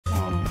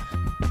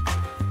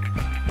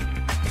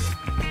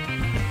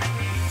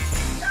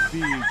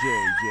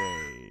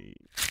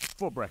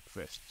for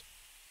breakfast.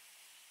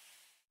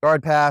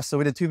 Guard pass. So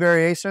we did two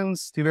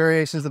variations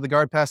of the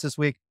guard pass this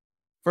week.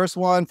 First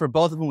one, for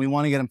both of them, we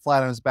want to get him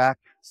flat on his back,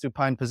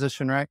 supine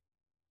position, right?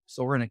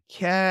 So we're going to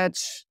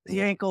catch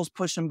the ankles,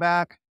 push him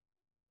back.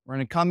 We're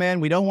going to come in.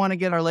 We don't want to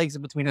get our legs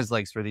in between his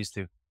legs for these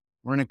two.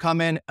 We're going to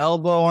come in,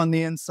 elbow on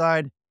the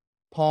inside,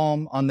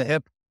 palm on the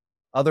hip.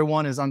 Other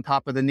one is on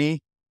top of the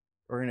knee.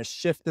 We're going to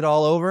shift it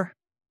all over,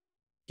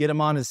 get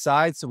him on his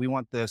side. So we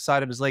want the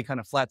side of his leg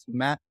kind of flat to the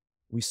mat.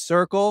 We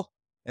circle,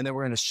 and then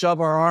we're going to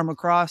shove our arm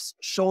across,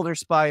 shoulder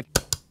spike,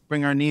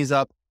 bring our knees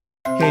up,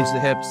 cage the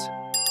hips,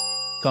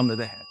 come to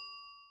the head.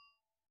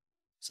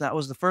 So that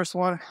was the first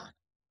one.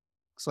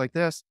 Looks like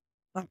this.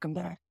 Knock him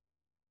back.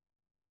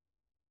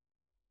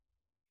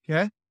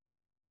 Okay.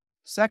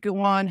 Second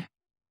one,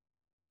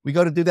 we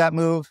go to do that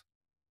move,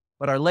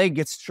 but our leg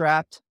gets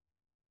trapped.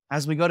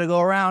 As we go to go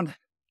around,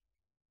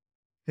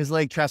 his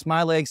leg traps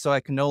my leg, so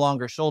I can no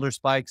longer shoulder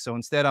spike. So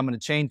instead, I'm going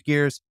to change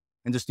gears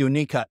and just do a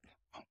knee cut.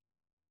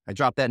 I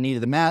drop that knee to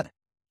the mat,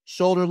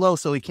 shoulder low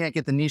so he can't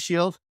get the knee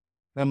shield.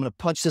 Then I'm going to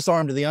punch this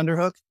arm to the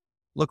underhook,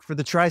 look for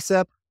the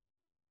tricep,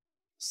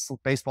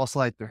 baseball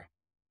slide through.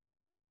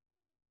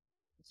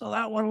 So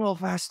that one a little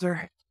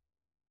faster.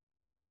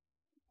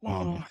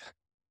 Okay,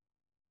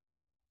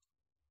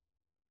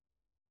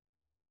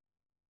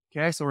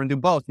 so we're going to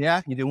do both,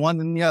 yeah? You do one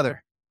then the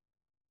other.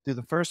 Do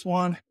the first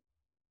one.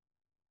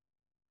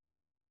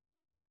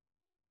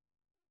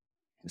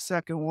 The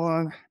second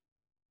one.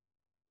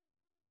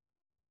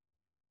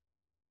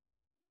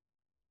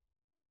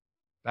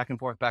 Back and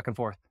forth, back and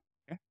forth.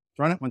 Okay, let's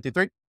run it. 1, 2,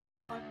 3.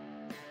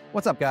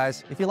 What's up,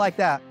 guys? If you like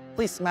that,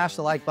 please smash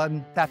the like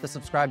button, tap the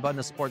subscribe button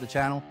to support the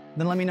channel,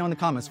 then let me know in the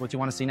comments what you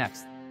want to see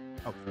next.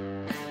 Oh.